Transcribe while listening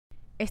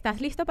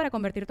¿Estás listo para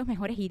convertir tus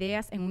mejores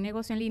ideas en un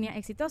negocio en línea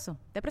exitoso?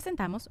 Te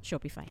presentamos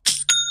Shopify.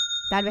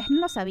 Tal vez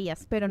no lo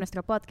sabías, pero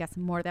nuestro podcast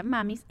More Than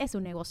Mamis es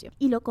un negocio.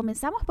 Y lo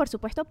comenzamos, por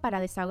supuesto, para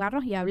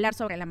desahogarnos y hablar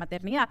sobre la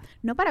maternidad,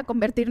 no para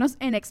convertirnos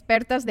en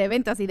expertas de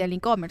ventas y del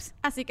e-commerce.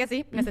 Así que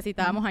sí,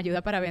 necesitábamos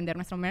ayuda para vender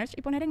nuestro merch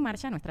y poner en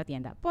marcha nuestra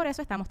tienda. Por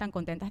eso estamos tan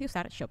contentas de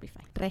usar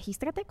Shopify.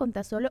 Regístrate con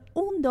tan solo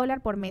 $1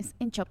 por mes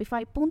en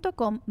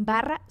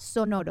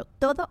shopify.com/sonoro,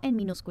 todo en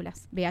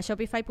minúsculas. Ve a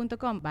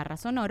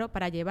shopify.com/sonoro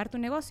para llevar tu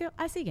negocio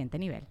al siguiente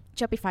nivel.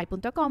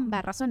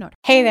 Shopify.com/sonoro.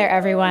 Hey there,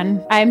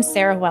 everyone. I'm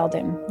Sarah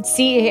Weldon,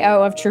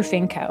 CEO of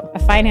Trufinco, a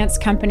finance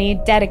company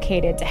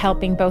dedicated to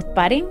helping both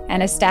budding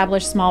and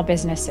established small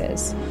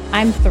businesses.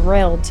 I'm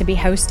thrilled to be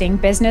hosting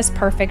Business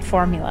Perfect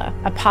Formula,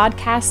 a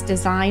podcast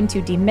designed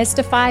to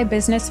demystify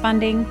business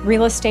funding,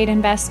 real estate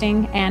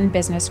investing, and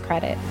business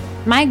credit.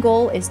 My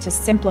goal is to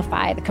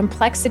simplify the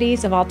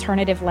complexities of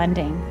alternative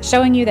lending,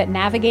 showing you that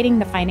navigating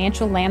the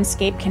financial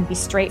landscape can be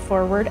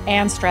straightforward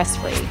and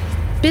stress-free.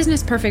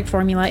 Business Perfect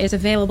Formula is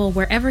available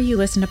wherever you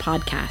listen to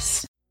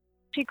podcasts.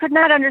 She could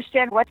not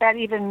understand what that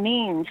even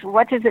means.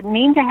 What does it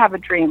mean to have a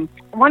dream?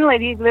 One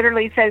lady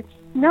literally said,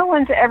 "No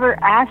one's ever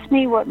asked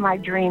me what my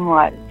dream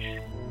was."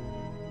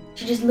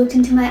 She just looked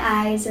into my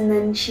eyes and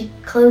then she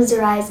closed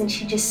her eyes and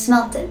she just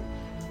smelt it.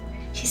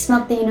 She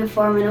smelt the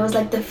uniform and it was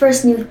like the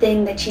first new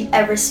thing that she'd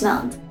ever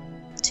smelled.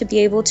 To be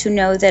able to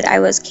know that I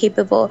was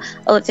capable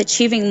of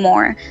achieving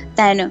more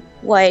than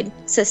what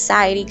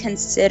society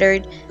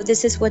considered.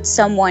 This is what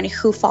someone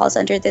who falls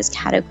under these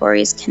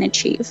categories can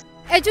achieve.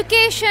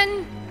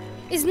 Education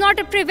is not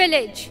a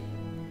privilege.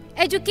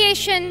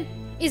 Education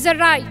is a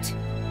right.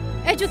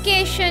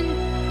 Education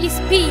is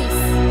peace.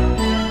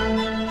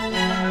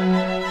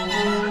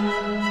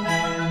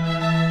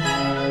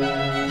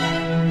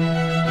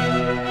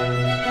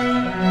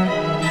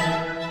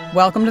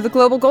 Welcome to the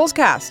Global Goals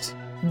Cast,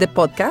 the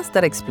podcast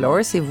that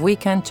explores if we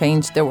can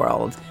change the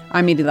world.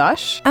 I'm Edie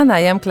Lush. And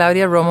I am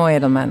Claudia Romo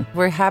Edelman.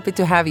 We're happy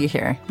to have you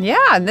here.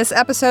 Yeah, in this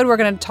episode, we're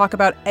going to talk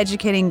about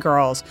educating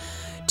girls.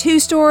 2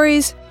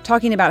 stories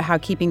talking about how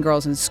keeping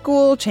girls in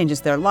school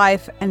changes their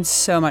life and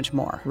so much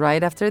more.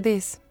 Right after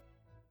this.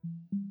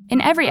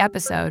 In every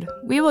episode,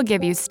 we will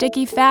give you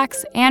sticky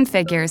facts and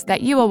figures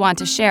that you will want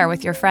to share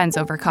with your friends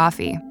over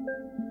coffee.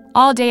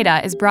 All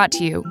data is brought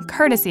to you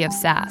courtesy of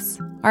SAS,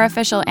 our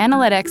official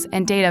analytics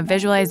and data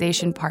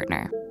visualization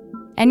partner.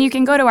 And you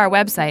can go to our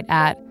website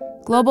at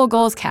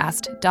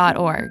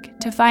globalgoalscast.org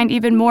to find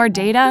even more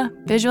data,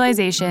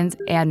 visualizations,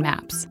 and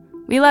maps.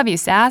 We love you,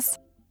 SAS.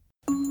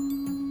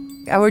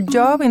 Our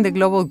job in the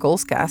Global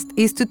Goals Cast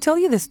is to tell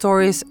you the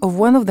stories of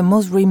one of the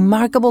most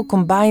remarkable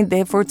combined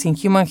efforts in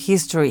human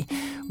history.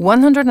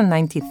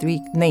 193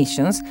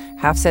 nations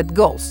have set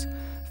goals.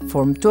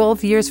 From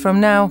 12 years from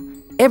now,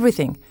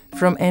 everything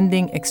from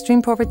ending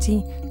extreme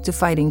poverty to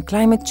fighting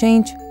climate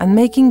change and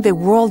making the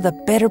world a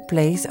better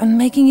place and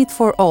making it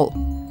for all.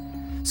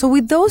 So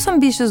with those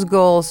ambitious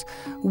goals,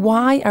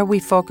 why are we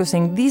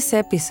focusing this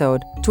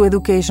episode to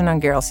education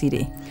and girls,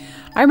 Edie?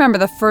 I remember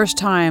the first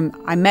time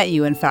I met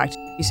you, in fact,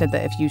 you said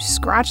that if you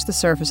scratch the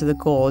surface of the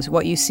goals,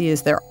 what you see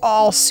is they're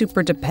all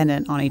super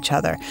dependent on each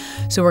other.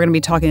 So we're going to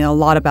be talking a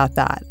lot about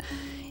that.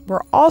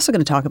 We're also going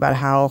to talk about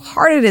how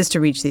hard it is to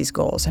reach these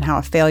goals and how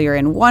a failure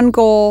in one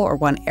goal or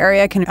one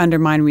area can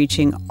undermine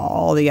reaching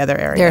all the other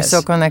areas. They're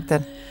so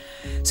connected.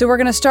 So we're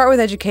going to start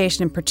with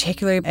education, and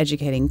particularly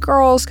educating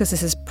girls, because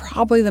this is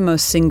probably the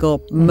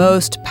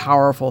most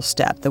powerful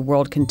step the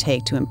world can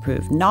take to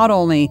improve not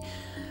only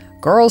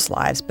girls'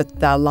 lives, but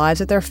the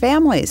lives of their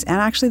families and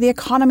actually the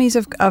economies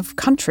of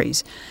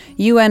countries.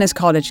 UN has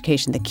called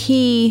education the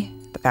key,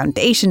 the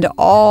foundation to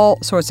all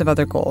sorts of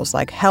other goals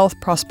like health,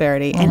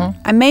 prosperity, and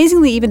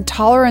amazingly even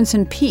tolerance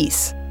and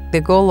peace.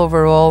 The goal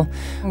overall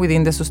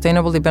within the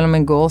Sustainable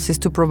Development Goals is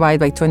to provide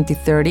by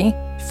 2030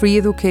 free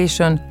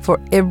education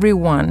for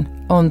everyone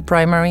on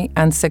primary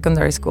and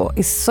secondary school.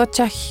 It's such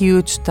a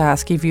huge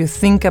task if you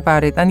think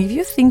about it. And if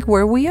you think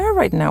where we are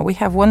right now, we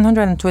have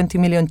 120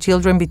 million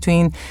children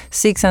between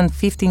 6 and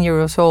 15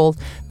 years old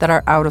that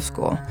are out of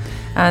school.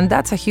 And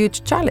that's a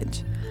huge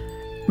challenge.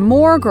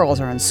 More girls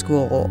are in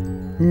school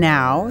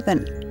now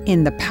than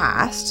in the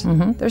past.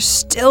 They're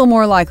still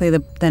more likely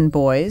than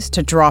boys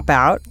to drop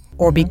out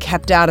or be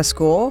kept out of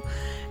school.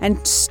 And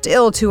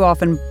still too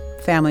often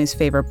families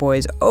favor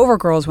boys over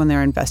girls when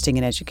they're investing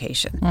in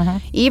education.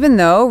 Even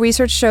though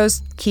research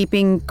shows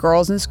keeping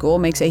girls in school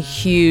makes a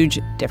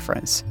huge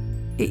difference.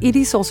 It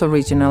is also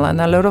regional,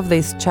 and a lot of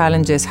these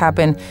challenges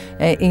happen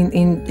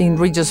in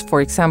regions,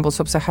 for example,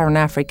 Sub-Saharan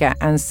Africa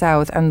and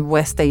South and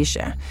West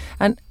Asia.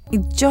 And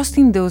just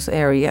in those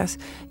areas,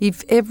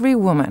 if every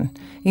woman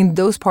in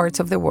those parts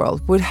of the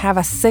world would have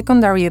a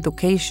secondary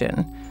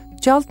education,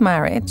 child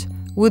marriage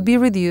would be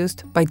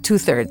reduced by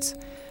 2/3.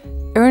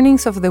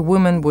 Earnings of the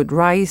woman would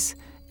rise,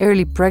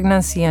 early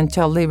pregnancy and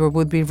child labor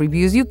would be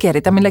reduced. You get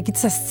it. I mean, like,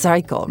 it's a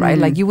cycle, right?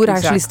 Like, you would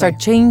actually start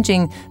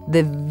changing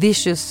the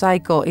vicious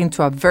cycle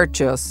into a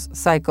virtuous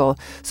cycle.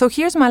 So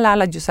here's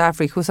Malala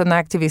Yousafzai, who's an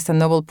activist and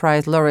Nobel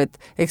Prize laureate,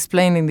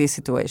 explaining this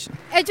situation.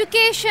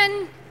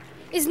 Education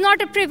is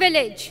not a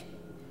privilege.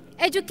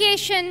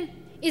 Education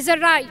is a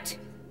right.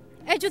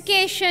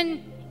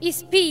 Education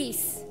is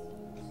peace.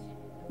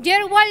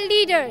 Dear world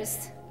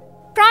leaders,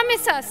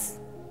 promise us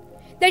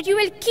that you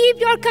will keep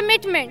your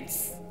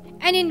commitments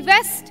and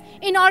invest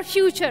in our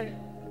future.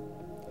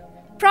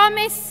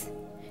 Promise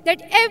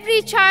that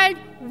every child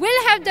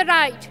will have the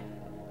right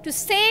to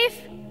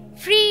safe,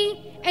 free,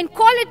 and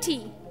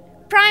quality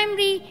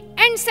primary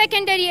and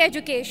secondary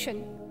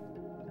education.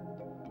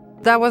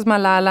 That was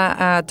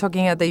Malala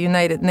talking at the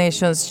United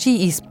Nations.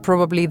 She is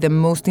probably the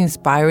most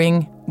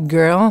inspiring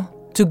girl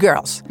to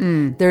girls.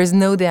 There is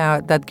no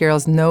doubt that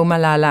girls know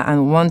Malala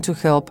and want to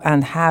help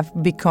and have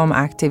become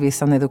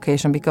activists on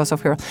education because of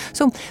her.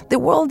 So the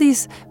world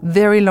is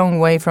very long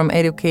way from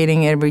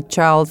educating every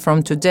child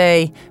from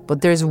today,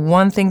 but there's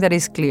one thing that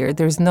is clear.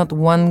 There's not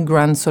one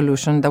grand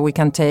solution that we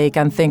can take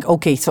and think,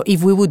 okay, so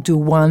if we would do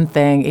one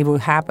thing, it would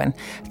happen.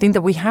 I think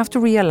that we have to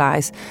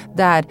realize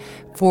that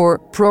for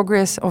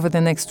progress over the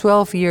next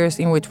 12 years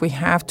in which we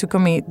have to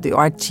commit to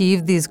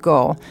achieve this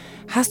goal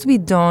has to be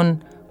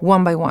done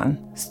one by one,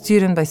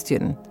 student by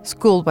student,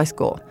 school by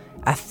school,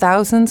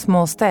 1,000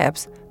 small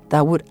steps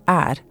that would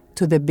add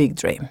to the big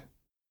dream.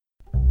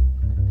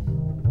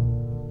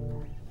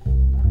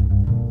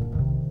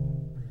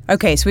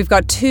 Okay, so we've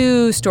got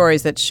two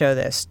stories that show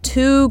this.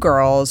 Two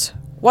girls,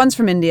 one's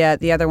from India,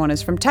 the other one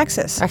is from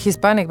Texas. A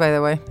Hispanic, by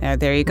the way.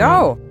 There you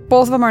go.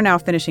 Both of them are now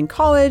finishing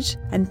college,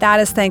 and that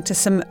is thanks to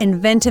some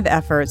inventive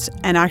efforts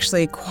and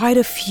actually quite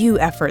a few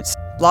efforts.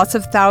 Lots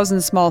of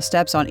 1,000 small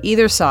steps on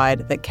either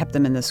side that kept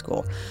them in this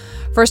school.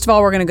 First of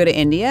all, we're going to go to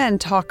India and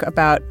talk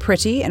about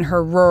Priti and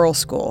her rural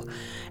school.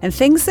 And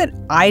things that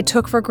I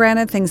took for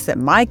granted, things that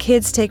my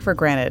kids take for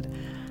granted.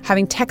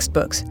 Having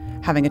textbooks,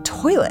 having a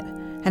toilet,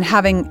 and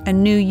having a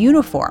new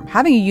uniform,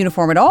 having a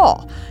uniform at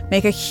all,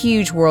 make a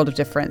huge world of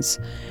difference.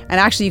 And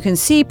actually, you can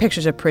see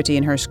pictures of Priti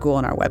in her school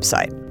on our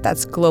website.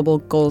 That's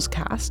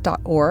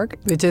globalgoalscast.org.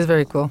 Which is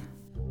very cool.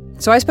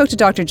 So I spoke to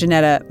Dr.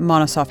 Janetta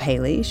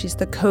Monosoff-Haley. She's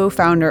the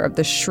co-founder of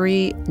the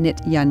Sri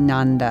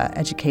Nityananda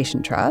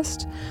Education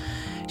Trust.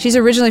 She's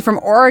originally from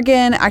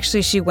Oregon.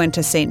 Actually, she went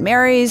to St.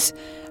 Mary's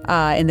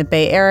in the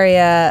Bay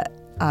Area,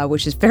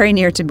 which is very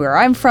near to where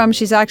I'm from.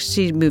 She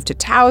moved to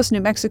Taos,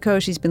 New Mexico.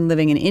 She's been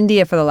living in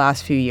India for the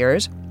last few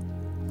years.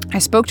 I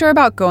spoke to her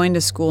about going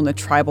to school in the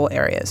tribal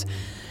areas.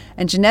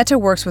 And Janetta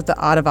works with the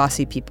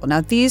Adivasi people. Now,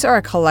 these are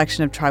a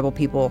collection of tribal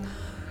people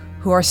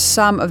who are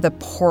some of the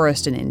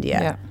poorest in India.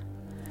 Yeah.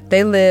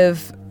 They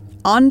live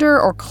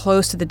under or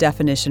close to the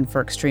definition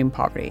for extreme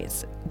poverty.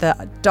 It's the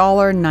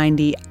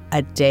 $1.90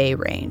 a day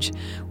range,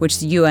 which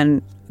the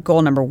UN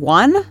goal number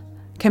 1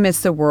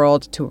 commits the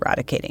world to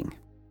eradicating.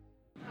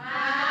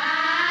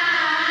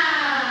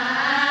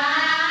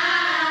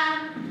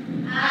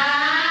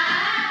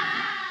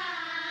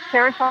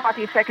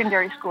 Saraswati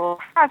Secondary School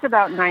has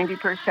about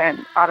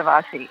 90%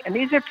 Adivasi, and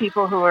these are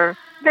people who are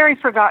very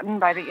forgotten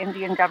by the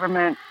Indian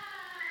government.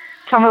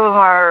 Some of them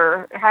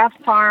are half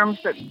farms,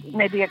 but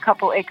maybe a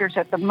couple acres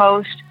at the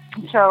most.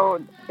 So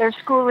their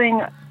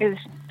schooling is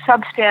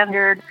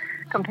substandard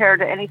compared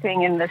to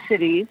anything in the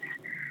cities.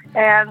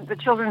 And the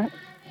children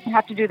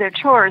have to do their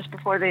chores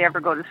before they ever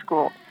go to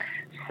school.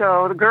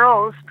 So the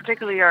girls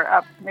particularly are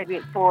up maybe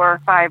at 4 or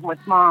 5 with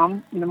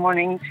mom in the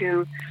morning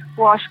to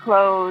wash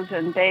clothes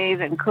and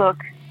bathe and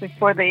cook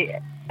before they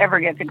ever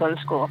get to go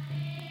to school.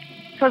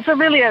 So it's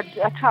really a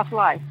tough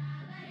life.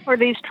 For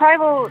these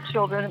tribal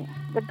children,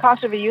 the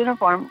cost of a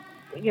uniform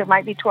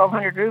might be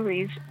 1,200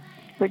 rupees,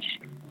 which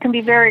can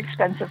be very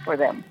expensive for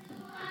them.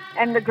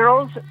 And the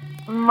girls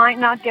might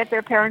not get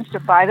their parents to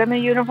buy them a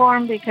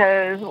uniform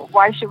because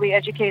why should we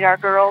educate our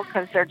girls?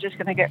 Because they're just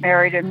going to get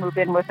married and move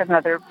in with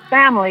another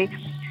family.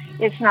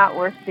 It's not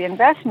worth the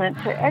investment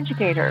to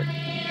educate her.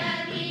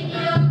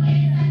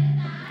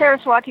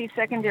 Saraswati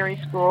Secondary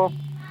School,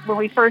 when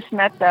we first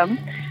met them,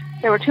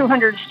 there were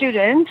 200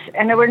 students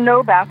and there were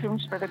no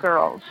bathrooms for the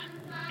girls.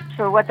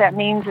 So what that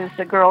means is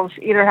the girls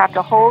either have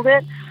to hold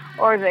it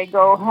or they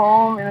go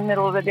home in the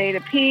middle of the day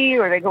to pee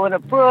or they go in a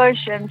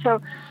bush. And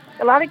so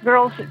a lot of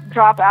girls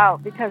drop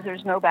out because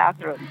there's no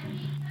bathroom.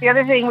 The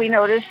other thing we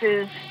noticed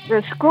is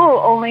the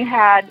school only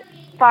had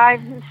 5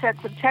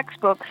 sets of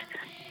textbooks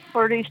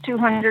for these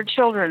 200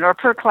 children, or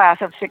per class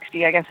of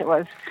 60, I guess it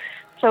was.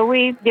 So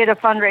we did a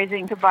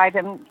fundraising to buy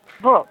them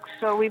books.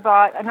 So we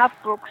bought enough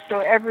books so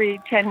every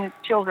 10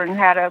 children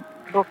had a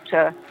book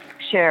to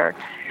share.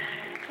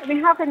 I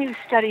mean, how can you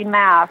study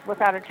math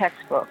without a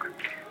textbook?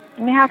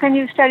 I mean, how can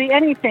you study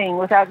anything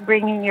without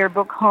bringing your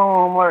book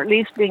home or at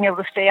least being able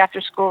to stay after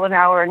school an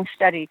hour and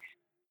study?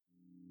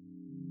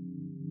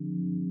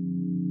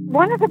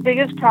 One of the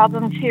biggest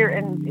problems here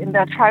in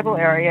the tribal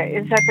area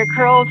is that the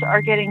girls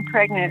are getting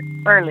pregnant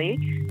early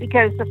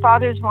because the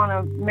fathers want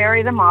to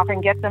marry them off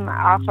and get them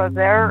off of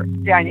their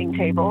dining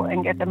table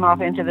and get them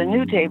off into the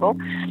new table.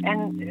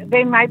 And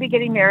they might be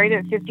getting married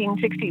at 15,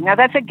 16. Now,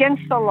 that's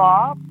against the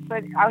law,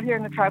 but out here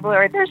in the tribal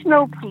area, there's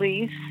no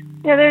police.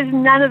 There's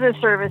none of the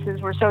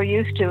services we're so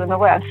used to in the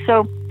West.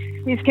 So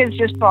these kids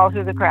just fall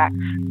through the cracks.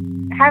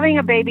 Having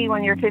a baby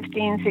when you're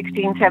 15,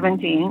 16,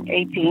 17,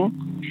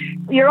 18,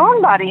 your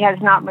own body has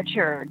not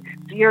matured.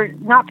 you're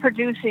not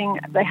producing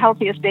the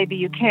healthiest baby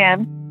you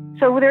can.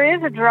 So there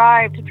is a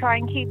drive to try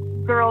and keep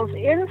girls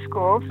in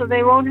school so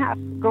they won't have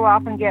to go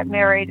off and get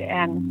married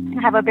and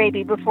have a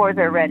baby before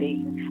they're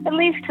ready. At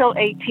least till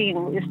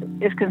 18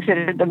 is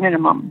considered the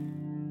minimum.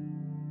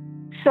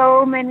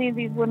 So many of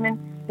these women,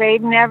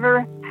 they've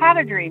never had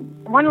a dream.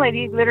 One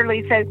lady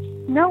literally said,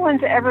 "No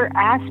one's ever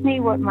asked me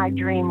what my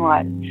dream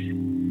was."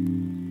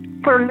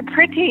 For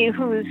Priti,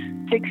 who's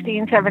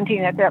 16,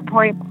 17 at that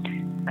point,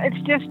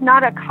 it's just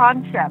not a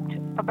concept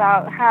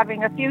about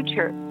having a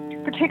future,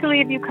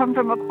 particularly if you come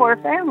from a poor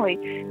family.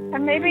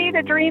 And maybe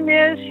the dream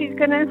is she's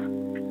going to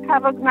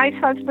have a nice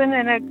husband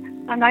and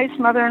a nice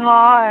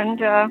mother-in-law,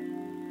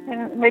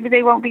 and maybe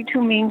they won't be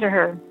too mean to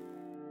her.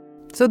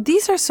 So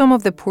these are some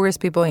of the poorest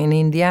people in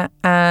India,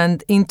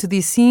 and into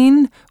the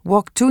scene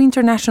walked two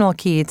international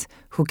kids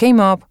who came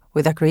up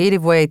with a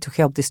creative way to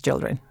help these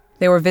children.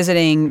 They were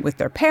visiting with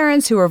their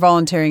parents who were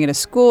volunteering at a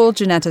school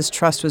Janetta's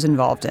trust was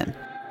involved in.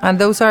 And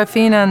those are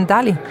Finn and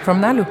Dali from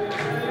Nalu.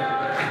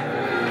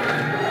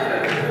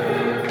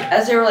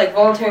 As they were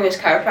volunteering as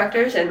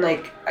chiropractors and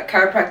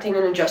chiropractic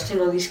and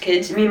adjusting all these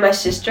kids, me and my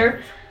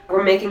sister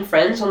were making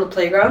friends on the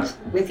playground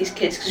with these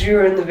kids because we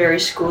were in the very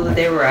school that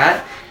they were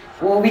at.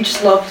 Well, we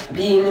just loved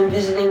being and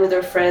visiting with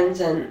our friends,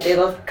 and they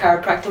loved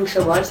chiropractic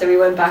so much that we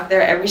went back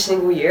there every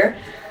single year.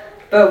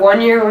 But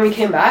one year when we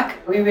came back,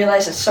 we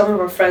realized that some of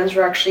our friends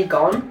were actually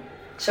gone.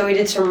 So we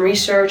did some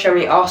research and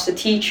we asked the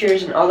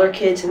teachers and other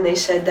kids, and they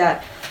said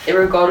that they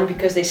were gone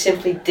because they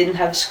simply didn't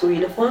have a school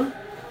uniform.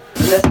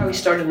 And that's how we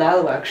started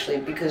Nalu, actually,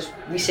 because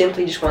we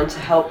simply just wanted to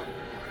help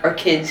our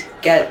kids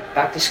get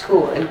back to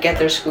school and get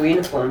their school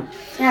uniform.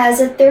 Yeah,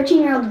 as a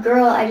 13-year-old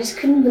girl, I just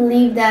couldn't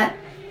believe that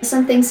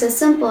something so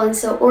simple and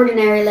so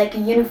ordinary like a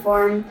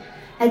uniform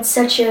had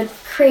such a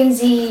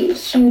crazy,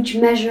 huge,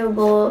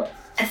 measurable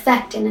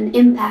effect and an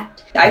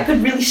impact. I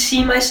could really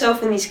see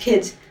myself in these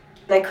kids,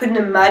 and I couldn't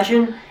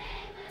imagine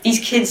these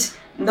kids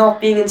not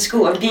being in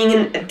school and being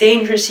in a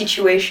dangerous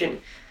situation.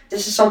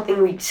 This is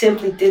something we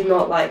simply did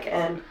not like,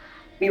 and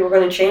we were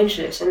going to change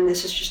this, and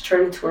this has just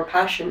turned into our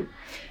passion.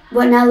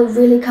 What Nalu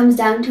really comes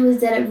down to is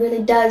that it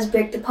really does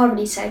break the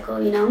poverty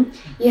cycle, you know?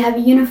 You have a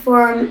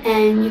uniform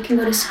and you can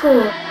go to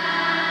school.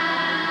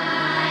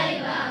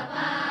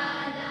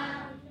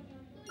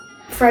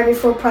 For every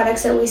 4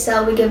 products that we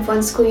sell, we give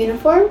 1 school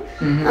uniform.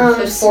 So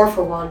it's 4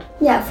 for 1.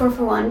 Yeah, 4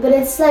 for 1. But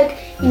it's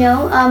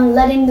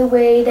letting the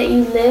way that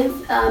you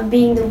live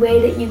being the way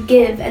that you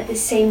give at the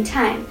same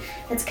time.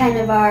 That's kind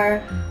of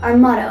our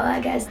motto,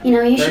 I guess.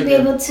 You should be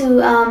able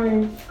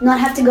to not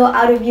have to go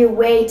out of your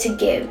way to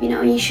give.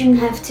 You shouldn't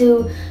have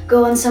to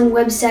go on some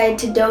website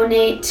to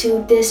donate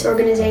to this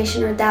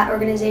organization or that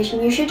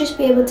organization. You should just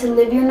be able to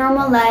live your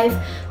normal life,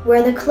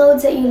 wear the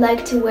clothes that you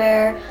like to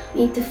wear,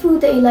 eat the food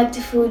that you like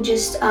to food,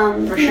 just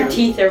brush your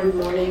teeth every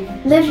morning.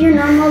 Live your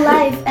normal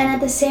life and at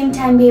the same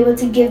time be able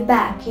to give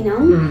back,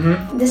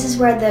 Mm-hmm. This is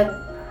where the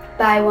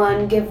buy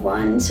one, give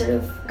one sort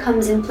of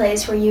comes in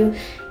place, where you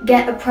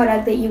get a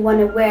product that you want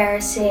to wear,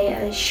 say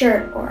a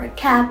shirt or a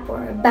cap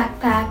or a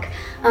backpack,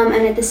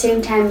 and at the same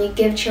time you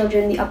give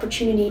children the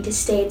opportunity to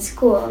stay in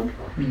school.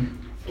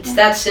 It's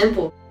that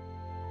simple.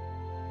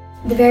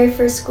 The very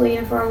first school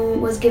uniform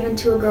was given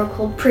to a girl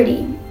called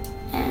Priti,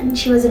 and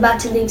she was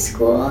about to leave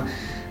school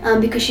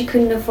because she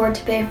couldn't afford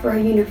to pay for her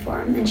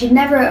uniform, and she'd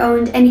never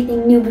owned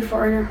anything new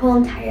before in her whole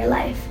entire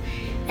life.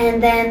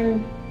 And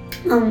then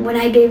when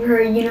I gave her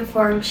a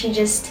uniform, she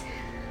just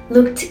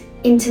looked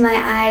into my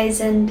eyes,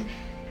 and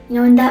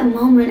in that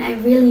moment I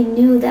really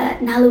knew that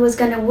Nalu was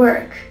gonna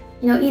work.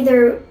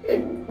 Either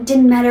it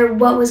didn't matter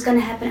what was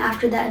gonna happen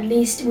after that, at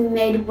least we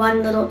made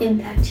one little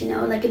impact,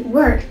 it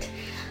worked.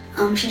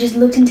 She just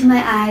looked into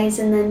my eyes,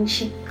 and then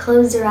she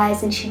closed her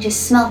eyes and she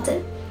just smelt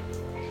it.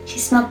 She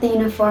smelt the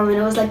uniform, and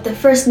it was like the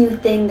first new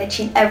thing that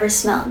she'd ever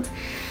smelled.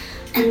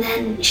 And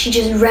then she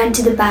just ran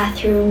to the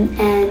bathroom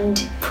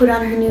and put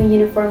on her new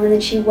uniform, and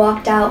then she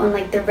walked out on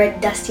the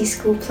red dusty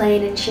school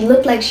plane, and she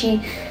looked like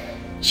she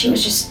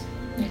was just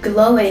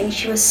glowing.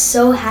 She was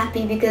so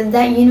happy because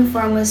that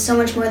uniform was so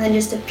much more than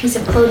just a piece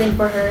of clothing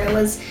for her. It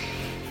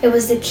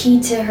was the key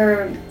to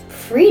her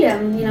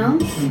freedom,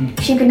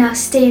 She could now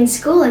stay in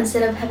school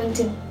instead of having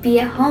to be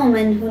at home,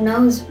 and who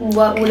knows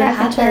what would have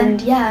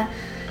happened. Yeah.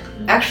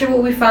 Actually,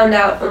 what we found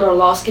out on our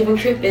last giving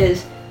trip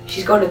is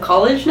she's going to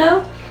college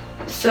now.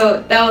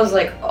 So that was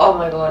oh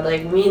my god,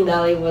 me and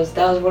Dali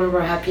that was one of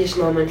our happiest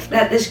moments.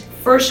 That this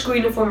first school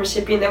uniform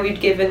recipient that we'd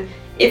given,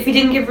 if we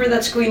didn't give her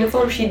that school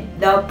uniform, she'd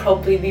now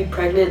probably be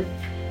pregnant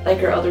like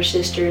her other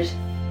sisters.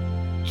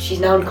 She's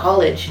now in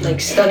college,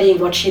 studying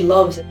what she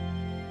loves.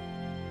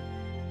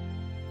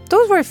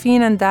 Those were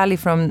Finn and Dali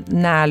from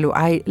Nalu.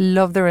 I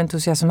love their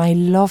enthusiasm. I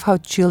love how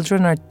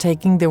children are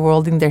taking the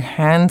world in their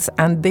hands,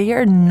 and they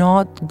are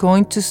not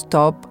going to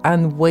stop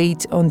and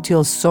wait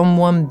until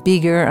someone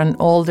bigger and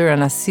older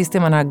and a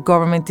system and a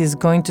government is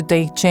going to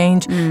take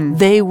change.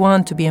 They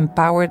want to be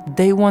empowered.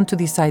 They want to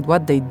decide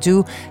what they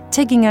do,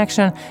 taking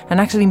action and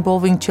actually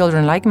involving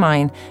children like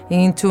mine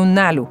into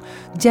Nalu.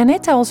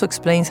 Janetta also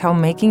explains how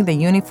making the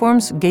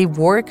uniforms gave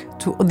work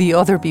to the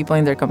other people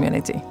in their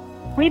community.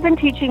 We've been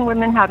teaching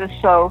women how to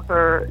sew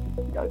for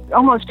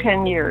almost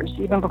 10 years,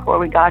 even before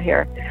we got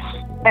here.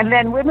 And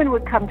then women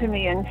would come to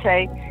me and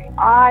say,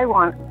 I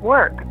want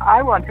work.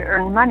 I want to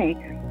earn money.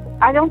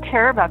 I don't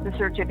care about the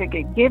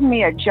certificate. Give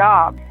me a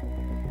job.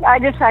 I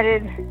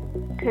decided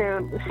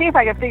to see if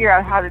I could figure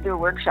out how to do a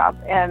workshop.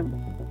 And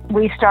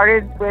we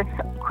started with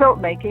quilt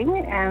making,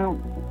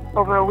 and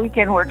over a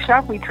weekend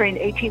workshop, we trained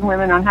 18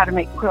 women on how to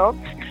make quilts.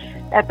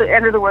 At the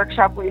end of the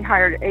workshop, we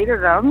hired 8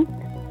 of them,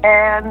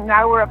 and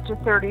now we're up to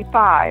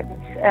 35.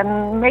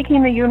 And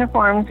making the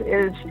uniforms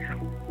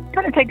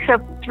kind of takes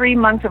up 3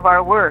 months of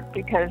our work,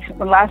 because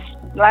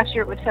last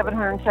year it was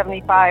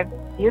 775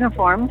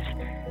 uniforms.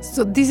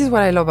 So this is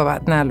what I love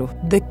about NALU.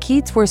 The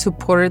kids were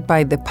supported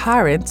by the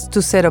parents to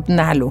set up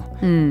NALU.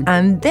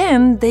 And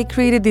then they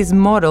created this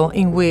model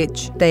in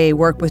which they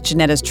work with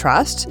Janetta's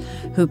Trust,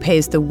 who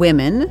pays the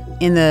women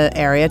in the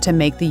area to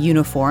make the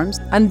uniforms.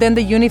 And then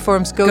the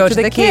uniforms go to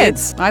the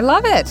kids. I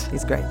love it.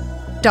 It's great.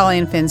 Dolly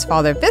and Finn's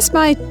father,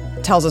 Vismay,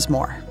 tells us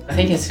more. I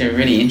think it's a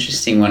really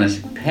interesting one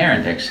as a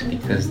parent, actually,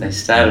 because they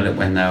started it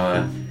when they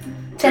were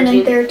 10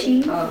 and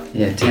 13.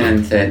 Yeah, 10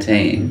 and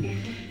 13.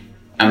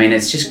 I mean,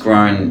 it's just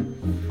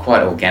grown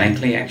quite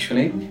organically,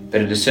 actually.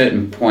 But at a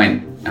certain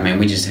point, I mean,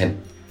 we just had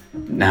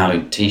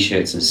NALU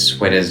t-shirts and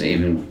sweaters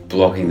even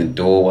blocking the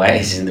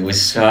doorways, and there was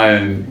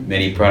so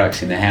many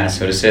products in the house.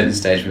 So at a certain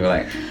stage, we were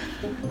like,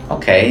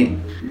 okay,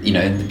 you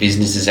know, the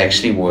business is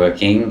actually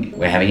working.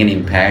 We're having an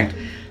impact.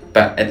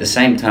 But at the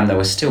same time, they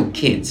were still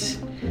kids.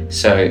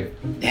 So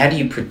how do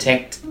you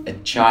protect a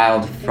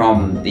child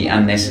from the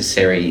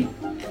unnecessary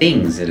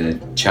things that a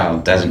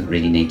child doesn't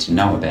really need to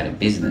know about a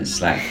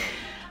business? Like,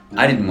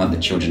 I didn't want the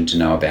children to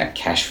know about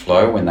cash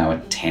flow when they were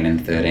 10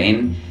 and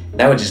 13.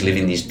 They were just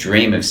living this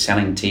dream of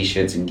selling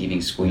t-shirts and giving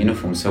school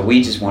uniforms. So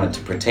we just wanted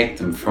to protect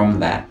them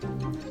from that.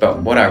 But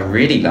what I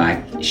really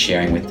like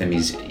sharing with them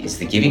is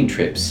the giving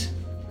trips.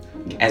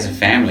 As a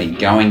family,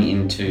 going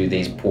into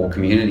these poor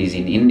communities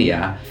in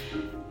India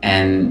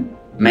and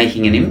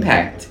making an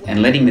impact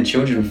and letting the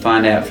children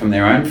find out from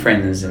their own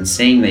friends and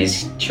seeing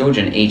these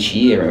children each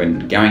year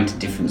and going to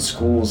different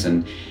schools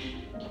and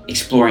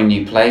exploring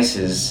new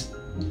places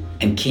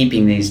and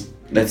keeping these,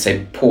 let's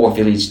say, poor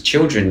village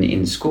children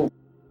in school.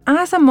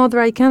 As a mother,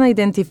 I can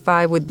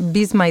identify with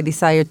Vismay's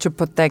desire to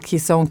protect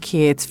his own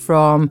kids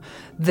from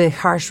the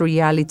harsh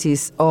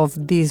realities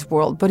of this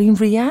world. But in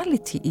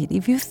reality,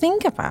 if you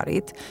think about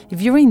it,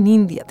 if you're in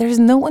India, there's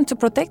no one to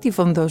protect you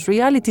from those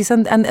realities.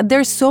 And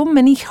there's so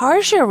many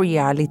harsher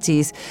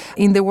realities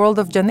in the world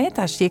of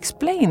Janetta, she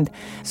explained.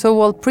 So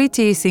while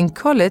Preeti is in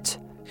college,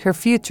 her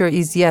future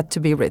is yet to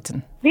be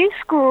written. These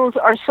schools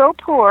are so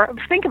poor.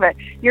 Think of it.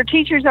 Your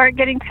teachers aren't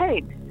getting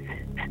paid.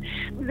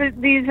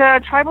 These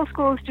tribal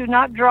schools do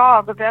not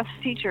draw the best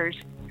teachers.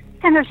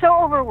 And they're so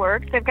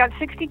overworked. They've got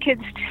 60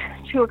 kids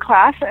to a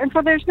class. And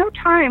so there's no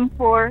time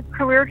for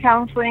career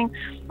counseling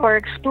or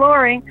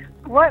exploring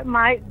what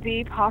might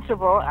be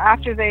possible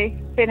after they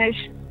finish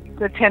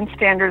the 10th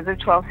standard, the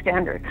 12th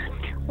standard.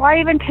 Why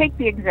even take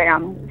the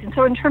exam?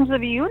 So in terms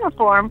of a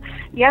uniform,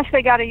 yes,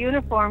 they got a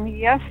uniform.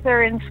 Yes,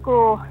 they're in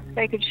school.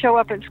 They could show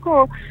up at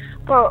school.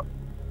 But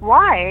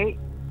why?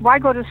 Why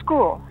go to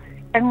school?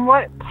 And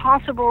what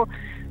possible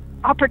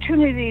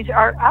opportunities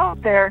are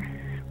out there?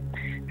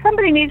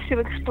 Somebody needs to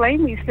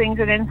explain these things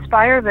and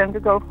inspire them to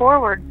go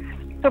forward.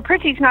 So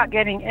Preeti's not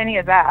getting any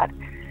of that.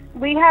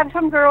 We have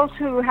some girls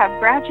who have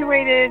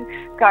graduated,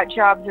 got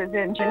jobs as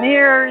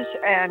engineers,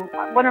 and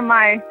one of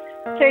my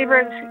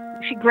favorites,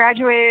 she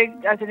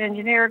graduated as an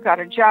engineer, got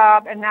a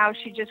job, and now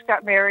she just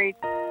got married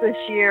this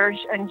year,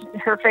 and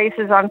her face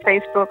is on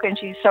Facebook, and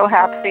she's so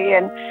happy,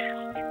 and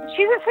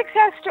she's a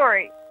success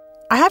story.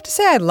 I have to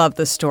say I love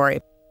this story.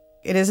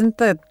 It isn't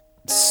the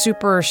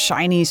super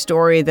shiny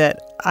story that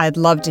I'd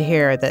love to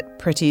hear, that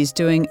Preeti's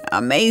doing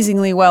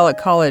amazingly well at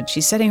college.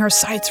 She's setting her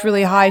sights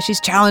really high.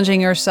 She's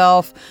challenging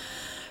herself.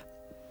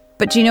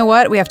 But you know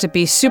what? We have to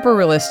be super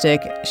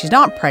realistic. She's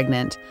not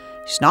pregnant.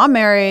 She's not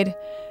married.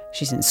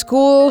 She's in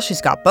school.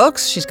 She's got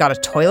books. She's got a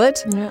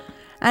toilet. Yeah.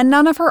 And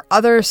none of her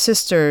other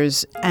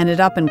sisters ended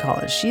up in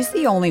college. She's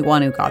the only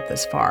one who got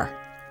this far.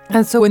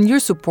 And so when you're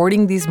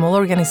supporting these small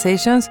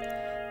organizations,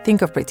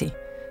 think of Preeti.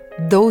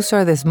 Those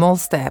are the small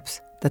steps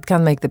that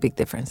can make the big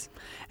difference.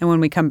 And when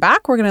we come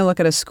back, we're going to look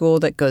at a school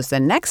that goes the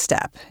next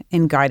step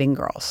in guiding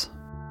girls.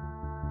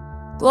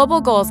 Global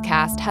Goals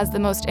Cast has the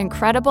most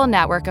incredible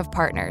network of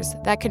partners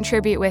that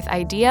contribute with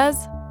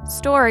ideas,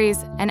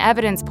 stories, and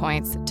evidence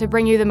points to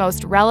bring you the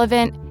most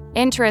relevant,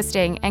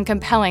 interesting, and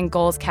compelling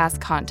Goals Cast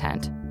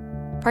content.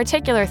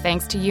 Particular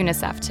thanks to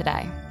UNICEF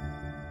today.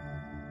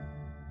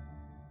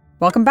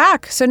 Welcome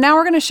back. So now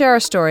we're going to share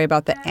a story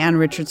about the Ann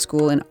Richards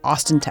School in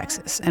Austin,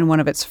 Texas, and one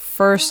of its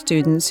first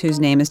students whose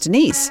name is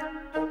Denise.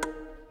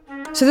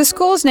 So the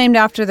school is named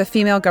after the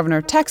female governor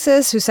of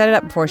Texas who set it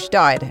up before she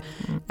died.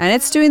 And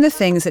it's doing the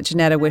things that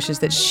Janetta wishes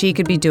that she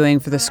could be doing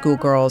for the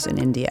schoolgirls in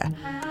India.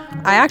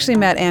 I actually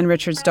met Ann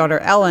Richards' daughter,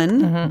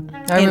 Ellen.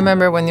 Mm-hmm. I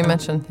remember when you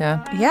mentioned,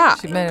 Yeah.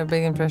 She made a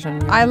big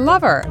impression. I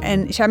love her.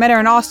 And I met her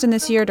in Austin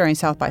this year during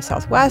South by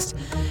Southwest.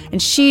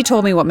 And she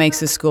told me what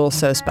makes this school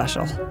so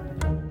special.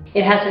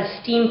 It has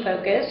a STEAM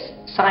focus: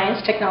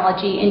 science,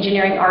 technology,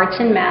 engineering, arts,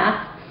 and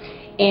math.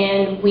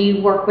 And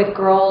we work with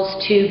girls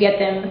to get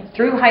them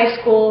through high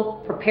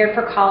school, prepared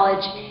for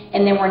college,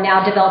 and then we're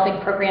now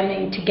developing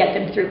programming to get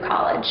them through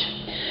college.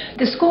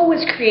 The school was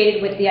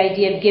created with the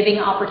idea of giving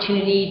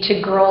opportunity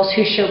to girls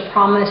who show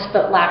promise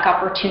but lack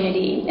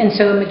opportunity. And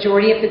so a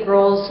majority of the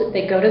girls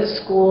that go to the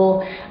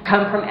school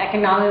come from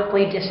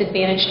economically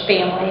disadvantaged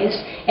families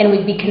and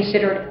would be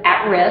considered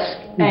at risk.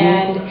 Mm-hmm.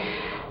 And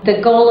the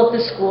goal of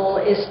the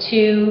school is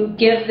to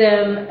give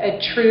them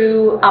a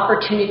true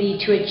opportunity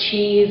to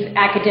achieve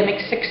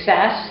academic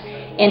success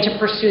and to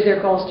pursue their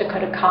goals to go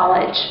to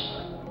college.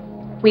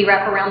 We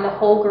wrap around the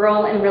whole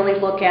girl and really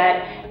look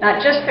at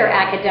not just their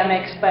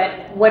academics,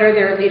 but what are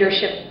their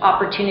leadership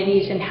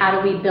opportunities and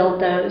how do we build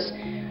those?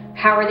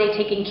 How are they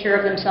taking care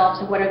of themselves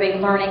and what are they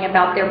learning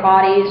about their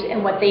bodies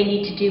and what they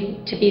need to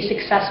do to be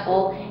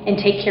successful and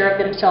take care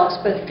of themselves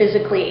both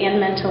physically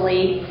and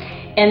mentally?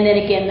 And then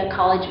again, the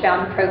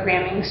college-bound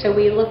programming. So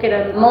we look at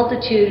a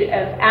multitude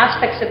of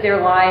aspects of their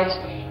lives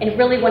and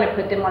really want to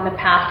put them on the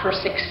path for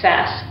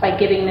success by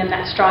giving them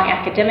that strong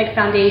academic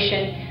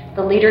foundation,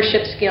 the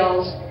leadership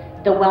skills,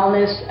 the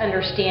wellness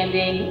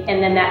understanding,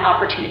 and then that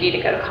opportunity to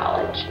go to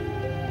college.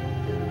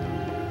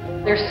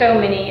 There's so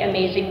many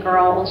amazing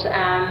girls,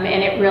 and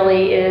it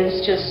really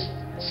is just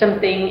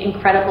something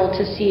incredible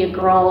to see a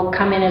girl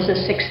come in as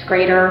a sixth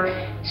grader,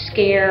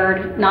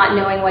 scared, not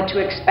knowing what to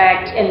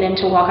expect, and then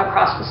to walk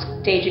across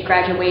the stage at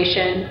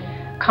graduation,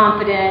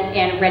 confident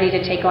and ready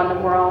to take on the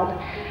world.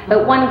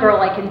 But one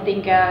girl I can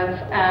think of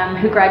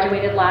who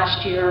graduated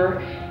last year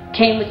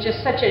came with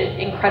just such an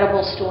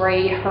incredible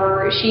story.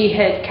 She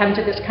had come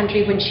to this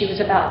country when she was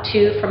about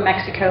 2 from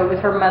Mexico with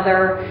her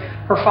mother.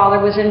 Her father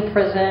was in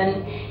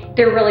prison.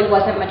 There really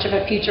wasn't much of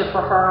a future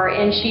for her,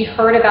 and she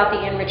heard about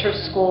the Enricher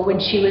School when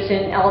she was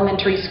in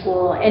elementary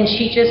school, and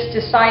she just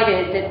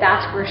decided that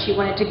that's where she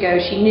wanted to go.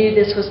 She knew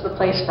this was the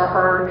place for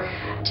her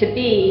to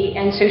be,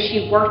 and so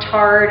she worked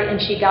hard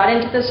and she got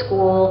into the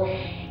school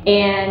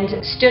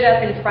and stood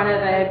up in front of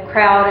a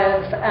crowd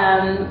of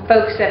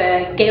folks at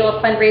a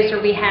gala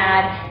fundraiser we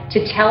had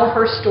to tell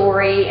her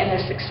story and the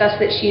success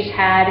that she's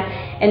had.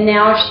 And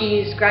now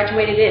she's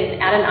graduated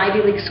at an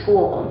Ivy League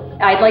school.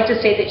 I'd like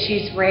to say that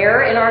she's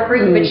rare in our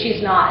group, but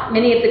she's not.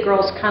 Many of the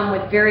girls come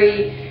with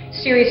very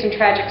serious and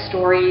tragic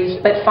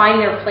stories, but find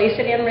their place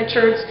at Ann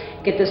Richards,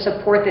 get the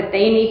support that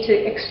they need to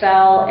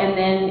excel, and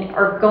then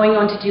are going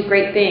on to do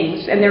great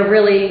things. And they're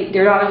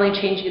not only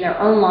changing their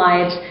own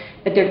lives,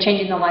 but they're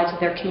changing the lives of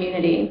their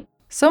community.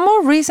 So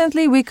more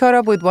recently, we caught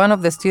up with one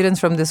of the students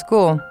from the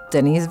school,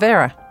 Denise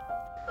Vera.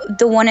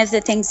 One of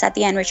the things that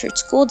the Ann Richards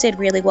School did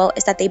really well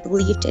is that they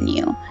believed in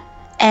you.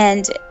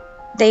 And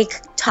they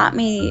taught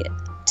me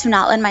to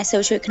not let my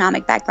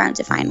socioeconomic background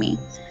define me.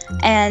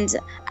 And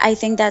I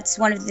think that's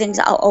one of the things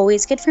I'll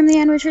always get from the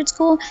Ann Richards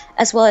School,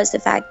 as well as the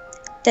fact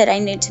that I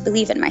need to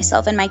believe in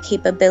myself and my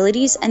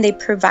capabilities, and they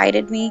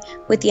provided me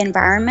with the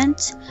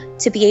environment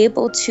to be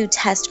able to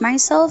test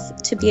myself,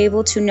 to be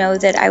able to know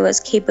that I was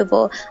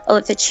capable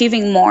of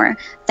achieving more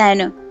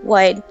than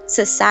what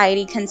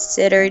society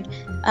considered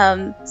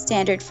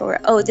standard for,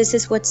 this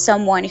is what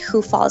someone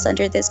who falls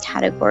under these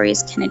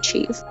categories can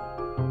achieve.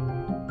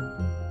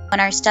 When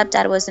our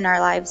stepdad was in our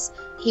lives,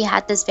 he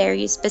had this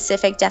very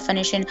specific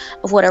definition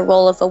of what a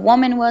role of a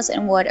woman was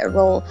and what a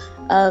role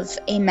of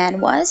a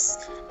man was.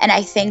 And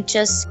I think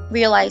just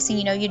realizing,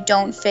 you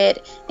don't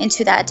fit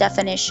into that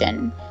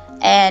definition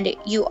and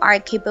you are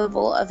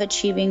capable of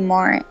achieving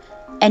more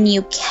and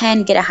you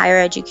can get a higher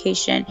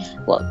education.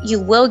 Well,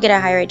 you will get a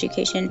higher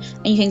education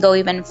and you can go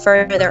even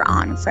further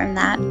on from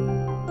that.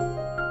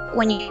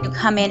 When you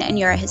come in and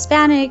you're a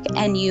Hispanic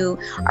and you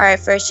are a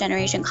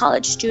first-generation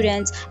college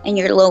student and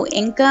you're low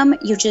income,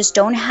 you just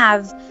don't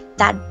have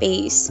that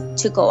base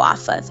to go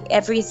off of.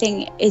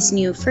 Everything is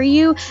new for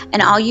you,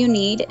 and all you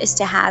need is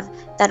to have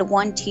that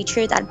one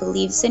teacher that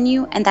believes in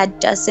you and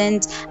that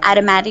doesn't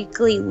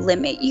automatically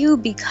limit you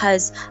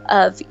because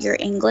of your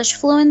English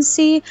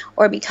fluency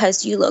or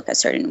because you look a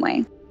certain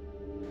way.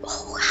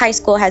 High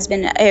school has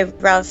been a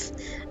rough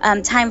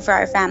time for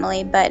our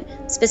family, but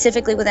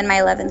specifically within my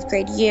 11th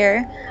grade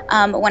year,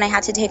 when I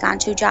had to take on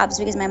 2 jobs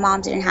because my mom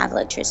didn't have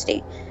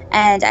electricity.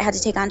 And I had to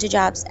take on 2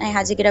 jobs, and I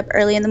had to get up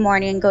early in the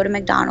morning and go to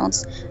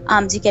McDonald's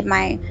to get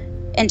my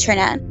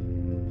internet.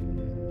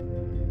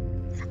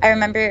 I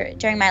remember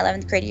during my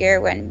 11th grade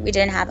year when we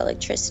didn't have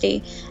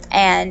electricity,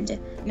 and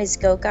Ms.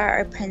 Goka,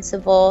 our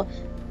principal,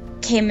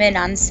 came in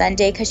on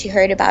Sunday because she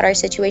heard about our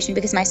situation,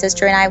 because my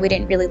sister and we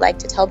didn't really like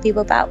to tell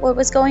people about what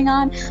was going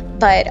on.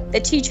 But the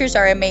teachers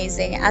are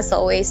amazing, as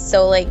always.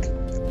 So,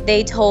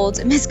 they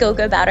told Ms.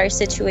 Goka about our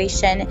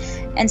situation.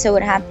 And so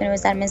what happened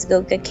was that Ms.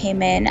 Goka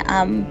came in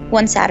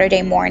one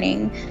Saturday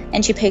morning,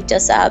 and she picked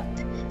us up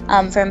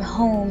from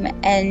home,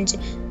 and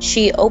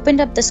she opened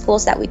up the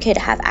schools that we could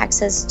have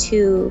access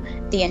to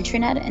the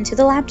internet and to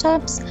the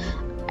laptops.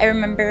 I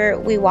remember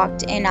we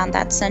walked in on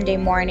that Sunday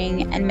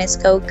morning, and Ms.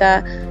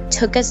 Goka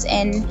took us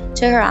in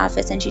to her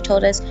office, and she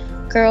told us,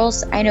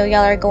 Girls, I know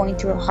y'all are going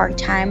through a hard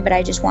time, but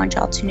I just want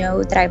y'all to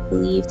know that I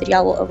believe that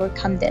y'all will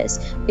overcome this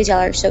because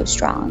y'all are so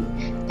strong.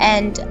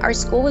 And our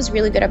school was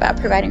really good about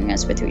providing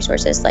us with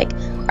resources. Like,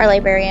 our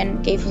librarian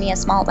gave me a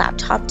small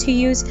laptop to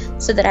use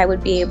so that I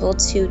would be able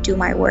to do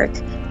my work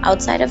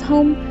outside of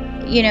home.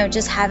 You know,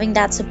 just having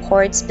that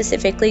support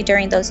specifically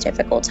during those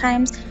difficult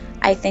times,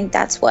 I think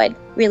that's what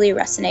really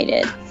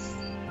resonated.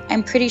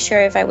 I'm pretty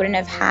sure if I wouldn't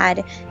have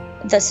had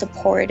the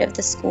support of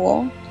the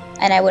school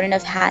and I wouldn't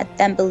have had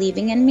them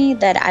believing in me,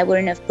 that I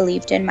wouldn't have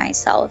believed in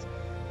myself.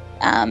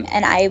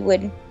 And I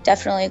would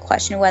definitely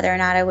question whether or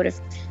not I would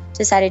have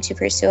decided to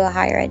pursue a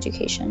higher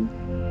education.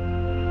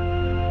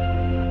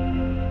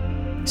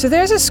 So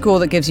there's a school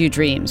that gives you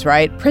dreams,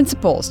 right?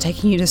 Principals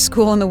taking you to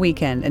school on the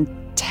weekend and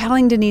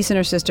telling Denise and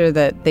her sister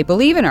that they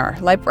believe in her.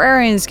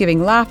 Librarians giving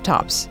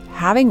laptops,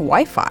 having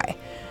Wi-Fi,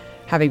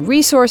 having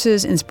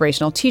resources,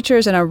 inspirational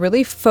teachers, and a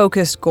really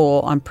focused goal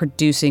on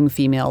producing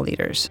female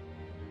leaders.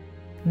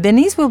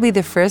 Denise will be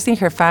the first in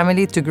her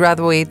family to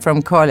graduate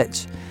from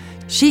college.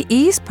 She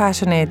is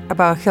passionate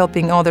about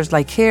helping others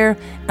like her,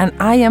 and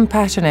I am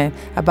passionate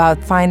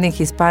about finding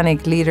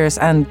Hispanic leaders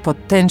and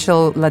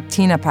potential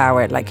Latina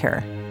power like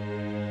her.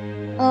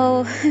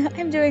 Oh,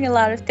 I'm doing a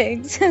lot of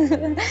things.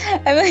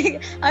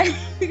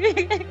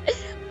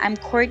 I'm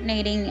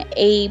coordinating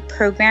a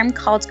program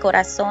called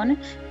Corazon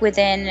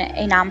within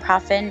a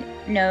nonprofit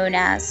known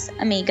as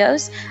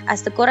Amigos.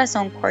 As the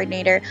Corazon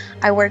coordinator,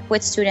 I work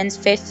with students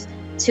 5th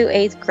to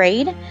 8th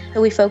grade.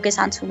 We focus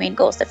on 2 main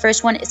goals. The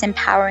first one is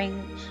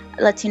empowering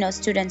Latino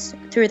students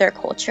through their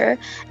culture,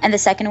 and the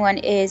second one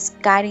is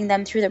guiding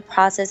them through the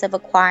process of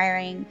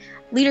acquiring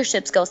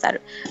leadership skills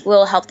that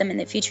will help them in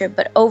the future.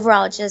 But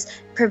overall, just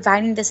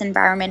providing this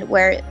environment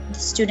where the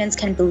students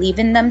can believe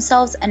in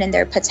themselves and in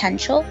their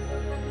potential.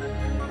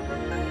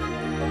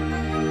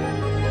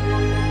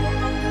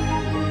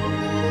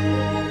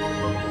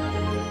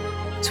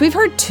 So we've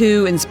heard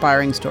 2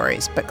 inspiring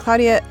stories, but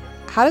Claudia,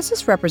 how does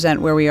this represent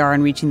where we are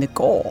in reaching the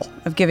goal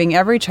of giving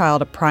every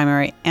child a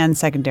primary and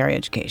secondary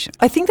education?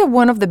 I think that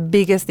one of the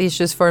biggest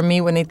issues for me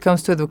when it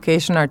comes to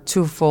education are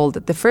twofold.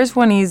 The first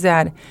one is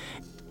that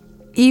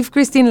if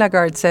Christine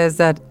Lagarde says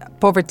that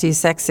poverty is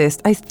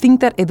sexist, I think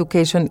that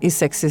education is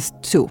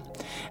sexist too.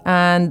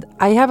 And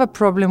I have a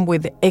problem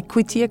with the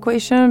equity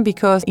equation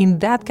because in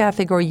that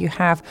category you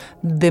have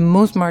the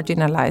most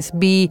marginalized,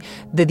 be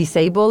the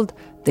disabled,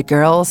 the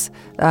girls,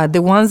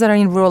 the ones that are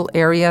in rural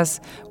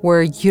areas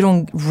where you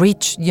don't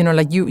reach,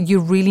 you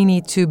really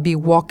need to be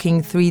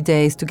walking 3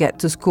 days to get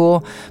to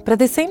school. But at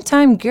the same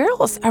time,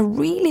 girls are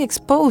really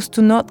exposed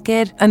to not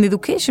get an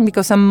education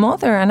because a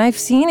mother, and I've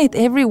seen it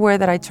everywhere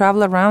that I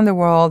travel around the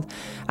world,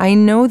 I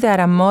know that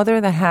a mother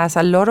that has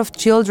a lot of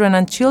children,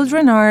 and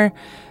children are,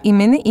 in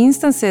many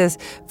instances,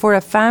 for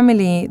a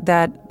family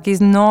that is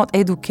not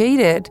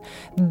educated,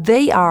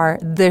 they are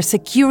their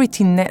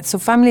security net. So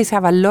families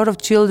have a lot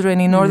of children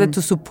in order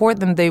to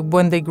support them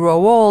when they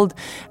grow old.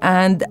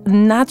 And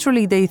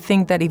naturally, they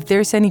think that if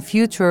there's any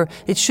future,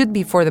 it should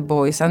be for the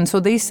boys. And so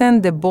they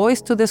send the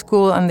boys to the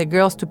school and the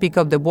girls to pick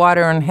up the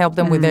water and help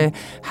them with the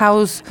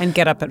house. And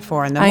get up at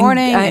 4 in the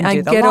morning and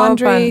do the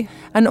laundry.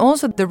 And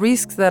also the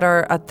risks that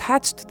are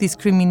attached to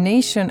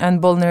discrimination and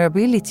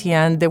vulnerability,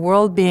 and the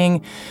world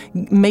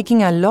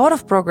making a lot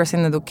of progress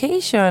in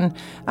education,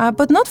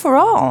 but not for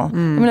all. I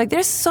mean,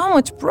 there's so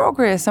much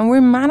progress, and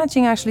we're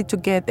managing actually to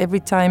get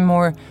every time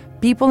more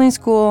people in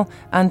school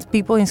and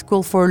people in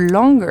school for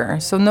longer.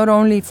 So not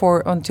only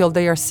until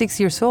they are 6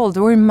 years old,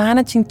 we're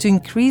managing to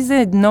increase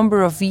the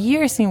number of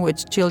years in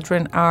which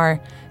children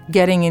are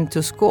getting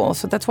into school.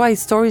 So that's why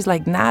stories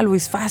like Nalu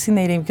is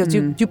fascinating, because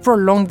you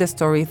prolong the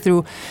story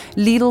through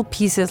little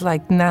pieces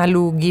like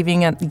Nalu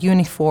giving a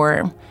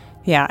uniform.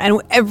 Yeah,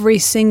 and every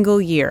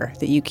single year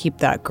that you keep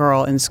that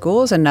girl in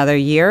school is another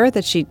year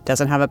that she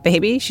doesn't have a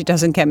baby, she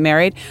doesn't get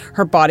married,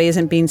 her body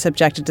isn't being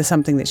subjected to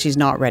something that she's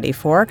not ready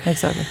for.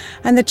 Exactly.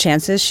 And the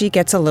chances she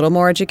gets a little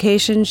more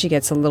education, she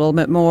gets a little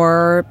bit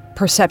more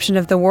perception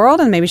of the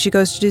world, and maybe she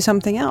goes to do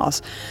something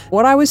else.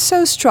 What I was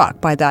so struck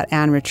by that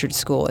Ann Richards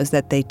School is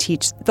that they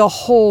teach the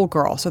whole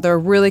girl. So they're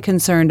really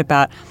concerned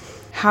about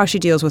how she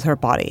deals with her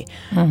body,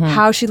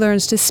 how she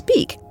learns to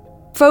speak,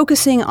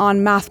 focusing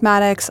on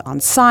mathematics, on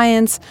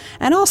science,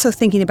 and also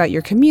thinking about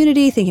your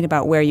community, thinking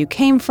about where you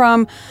came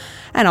from,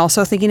 and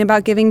also thinking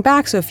about giving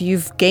back. So if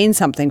you've gained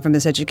something from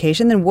this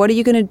education, then what are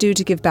you going to do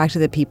to give back to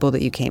the people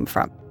that you came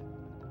from?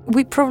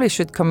 We probably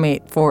should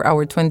commit for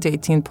our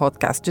 2018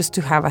 podcast just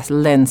to have a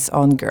lens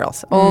on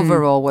girls,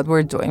 overall what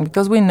we're doing,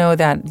 because we know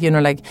that,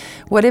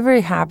 whatever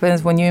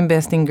happens when you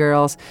invest in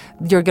girls,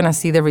 you're going to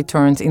see the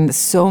returns in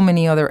so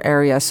many other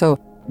areas. So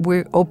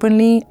we're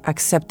openly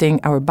accepting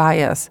our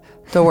bias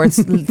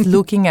towards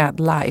looking at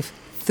life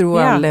through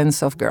our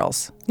lens of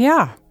girls.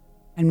 Yeah.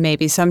 And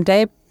maybe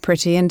someday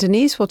Priti and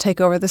Denise will take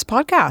over this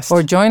podcast.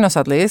 Or join us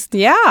at least.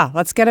 Yeah,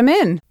 let's get them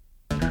in.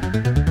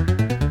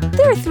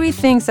 There are 3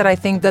 things that I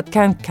think that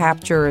can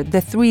capture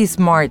the 3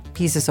 smart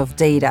pieces of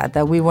data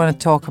that we want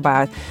to talk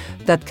about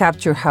that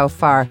capture how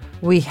far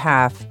we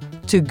have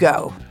to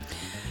go.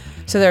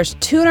 So there's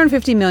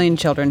 250 million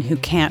children who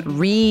can't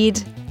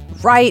read,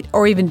 write,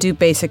 or even do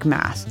basic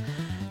math.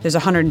 There's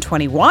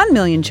 121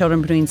 million children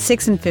between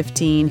 6 and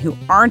 15 who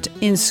aren't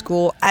in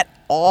school at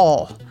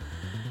all.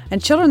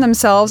 And children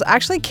themselves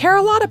actually care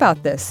a lot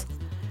about this.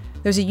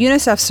 There's a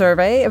UNICEF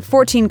survey of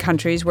 14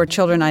 countries where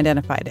children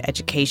identified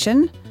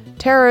education,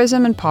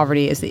 terrorism, and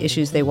poverty as the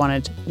issues they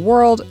wanted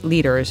world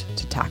leaders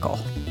to tackle.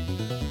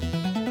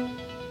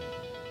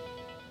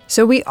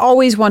 So we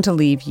always want to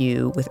leave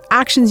you with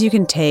actions you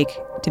can take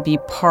to be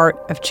part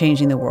of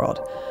changing the world.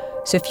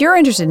 So if you're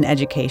interested in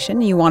education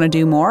and you want to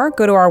do more,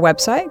 go to our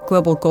website,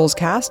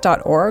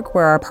 globalgoalscast.org,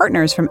 where our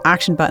partners from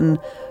Action Button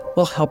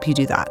will help you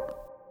do that.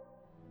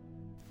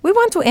 We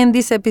want to end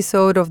this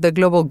episode of the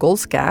Global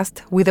Goals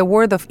Cast with a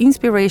word of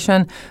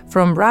inspiration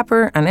from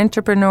rapper and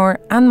entrepreneur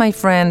and my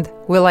friend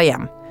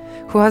will.i.am,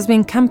 who has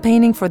been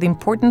campaigning for the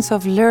importance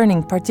of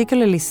learning,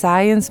 particularly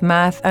science,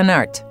 math, and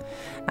art.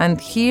 And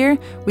here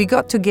we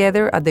got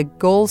together at the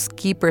Goals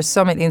Keeper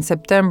Summit in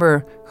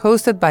September,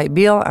 hosted by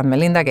Bill and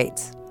Melinda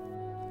Gates.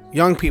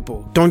 Young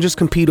people, don't just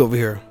compete over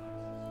here.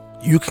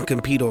 You can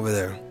compete over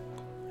there.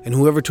 And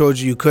whoever told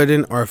you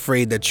couldn't are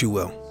afraid that you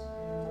will.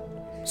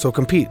 So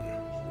compete.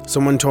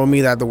 Someone told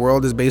me that the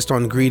world is based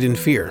on greed and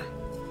fear.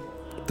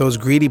 Those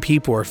greedy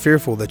people are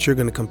fearful that you're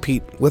going to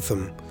compete with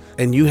them.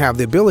 And you have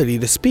the ability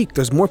to speak.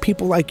 There's more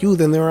people like you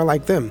than there are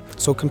like them.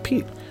 So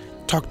compete.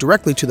 Talk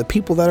directly to the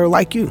people that are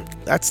like you.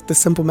 That's the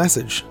simple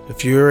message.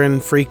 If you're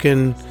in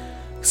freaking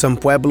some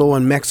pueblo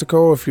in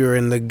Mexico, if you're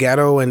in the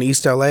ghetto in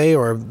East LA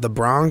or the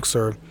Bronx,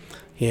 or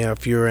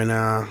if you're in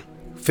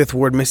Fifth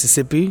Ward,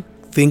 Mississippi,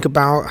 think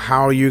about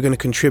how you're going to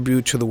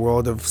contribute to the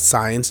world of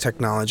science,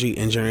 technology,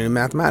 engineering, and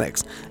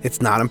mathematics.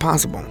 It's not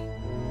impossible.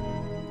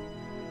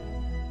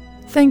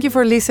 Thank you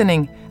for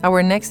listening.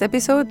 Our next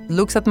episode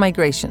looks at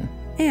migration.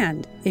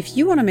 And if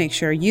you want to make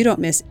sure you don't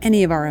miss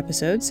any of our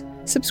episodes,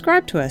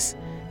 subscribe to us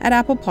at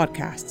Apple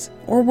Podcasts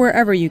or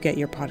wherever you get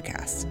your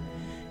podcasts.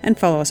 And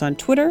follow us on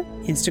Twitter,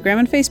 Instagram,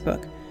 and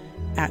Facebook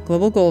at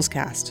Global Goals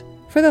Cast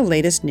for the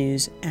latest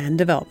news and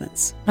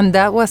developments. And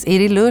that was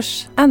Edie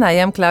Lush, and I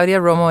am Claudia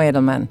Romo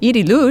Edelman.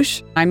 Edie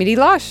Lush? I'm Edie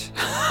Lush.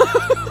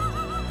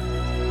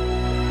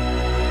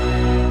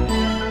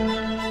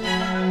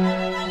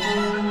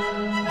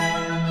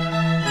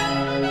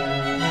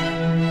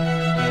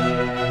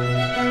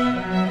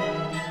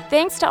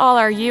 Thanks to all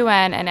our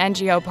UN and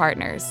NGO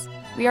partners.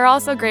 We are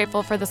also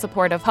grateful for the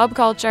support of Hub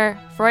Culture,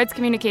 Freud's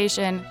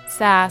Communication,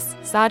 SAS,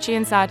 Saatchi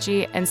 &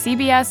 Saatchi, and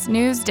CBS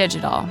News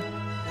Digital.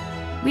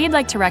 We'd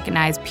like to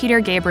recognize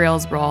Peter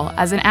Gabriel's role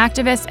as an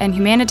activist and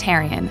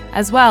humanitarian,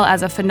 as well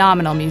as a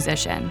phenomenal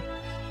musician.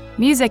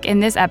 Music in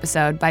this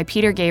episode by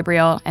Peter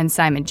Gabriel and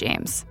Simon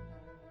James.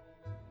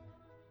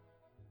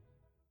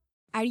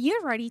 Are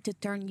you ready to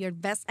turn your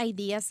best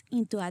ideas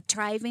into a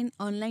thriving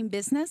online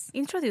business?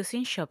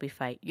 Introducing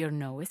Shopify, your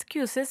no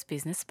excuses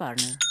business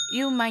partner.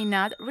 You might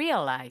not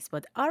realize,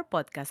 but our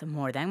podcast,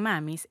 More Than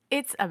Mommies,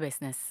 it's a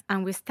business.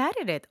 And we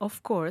started it,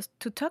 of course,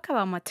 to talk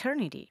about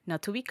maternity,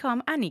 not to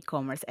become an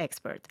e-commerce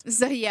expert.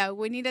 So yeah,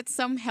 we needed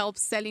some help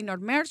selling our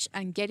merch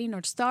and getting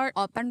our store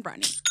up and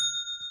running.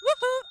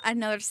 Woohoo!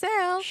 Another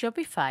sale!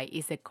 Shopify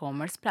is a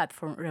commerce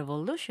platform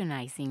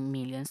revolutionizing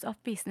millions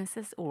of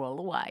businesses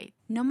worldwide.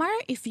 No matter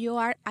if you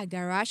are a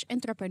garage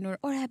entrepreneur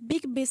or a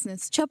big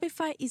business,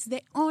 Shopify is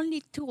the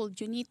only tool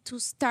you need to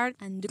start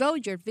and grow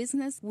your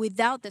business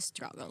without the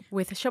struggle.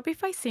 With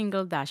Shopify's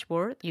single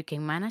dashboard, you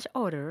can manage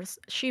orders,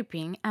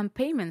 shipping, and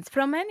payments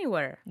from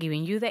anywhere,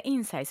 giving you the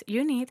insights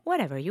you need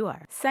wherever you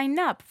are. Sign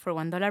up for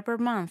 $1 per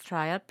month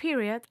trial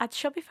period at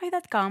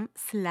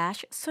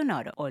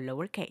shopify.com/Sonoro, all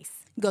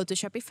lowercase. Go to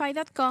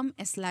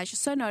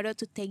shopify.com/Sonoro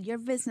to take your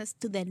business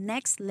to the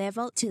next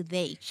level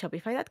today.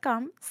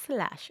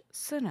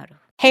 Shopify.com/Sonoro.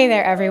 Hey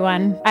there,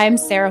 everyone. I'm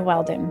Sarah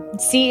Weldon,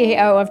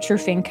 CEO of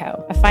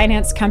Trufinco, a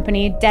finance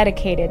company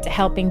dedicated to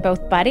helping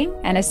both budding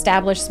and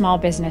established small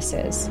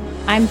businesses.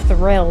 I'm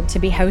thrilled to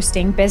be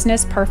hosting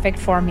Business Perfect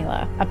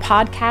Formula, a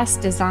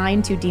podcast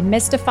designed to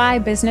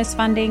demystify business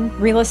funding,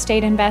 real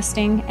estate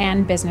investing,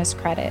 and business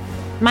credit.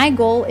 My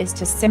goal is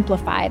to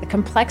simplify the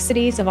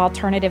complexities of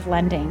alternative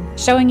lending,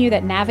 showing you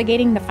that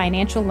navigating the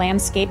financial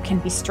landscape can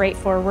be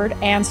straightforward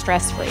and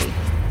stress-free.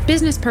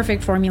 Business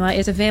Perfect Formula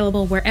is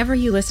available wherever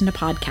you listen to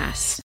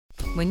podcasts.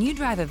 When you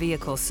drive a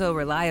vehicle so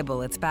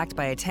reliable it's backed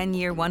by a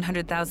 10-year,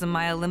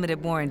 100,000-mile limited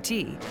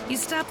warranty, you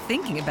stop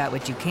thinking about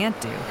what you can't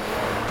do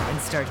and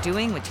start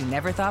doing what you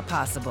never thought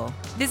possible.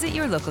 Visit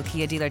your local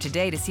Kia dealer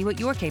today to see what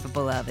you're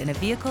capable of in a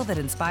vehicle that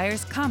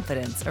inspires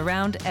confidence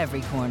around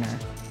every corner.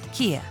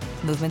 Kia,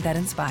 movement that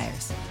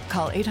inspires.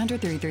 Call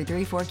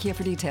 800-333-4KIA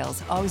for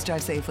details. Always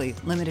drive safely.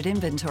 Limited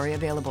inventory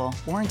available.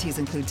 Warranties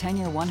include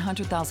 10-year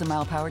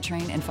 100,000-mile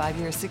powertrain and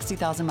 5-year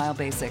 60,000-mile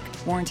basic.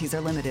 Warranties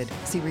are limited.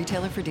 See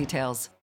retailer for details.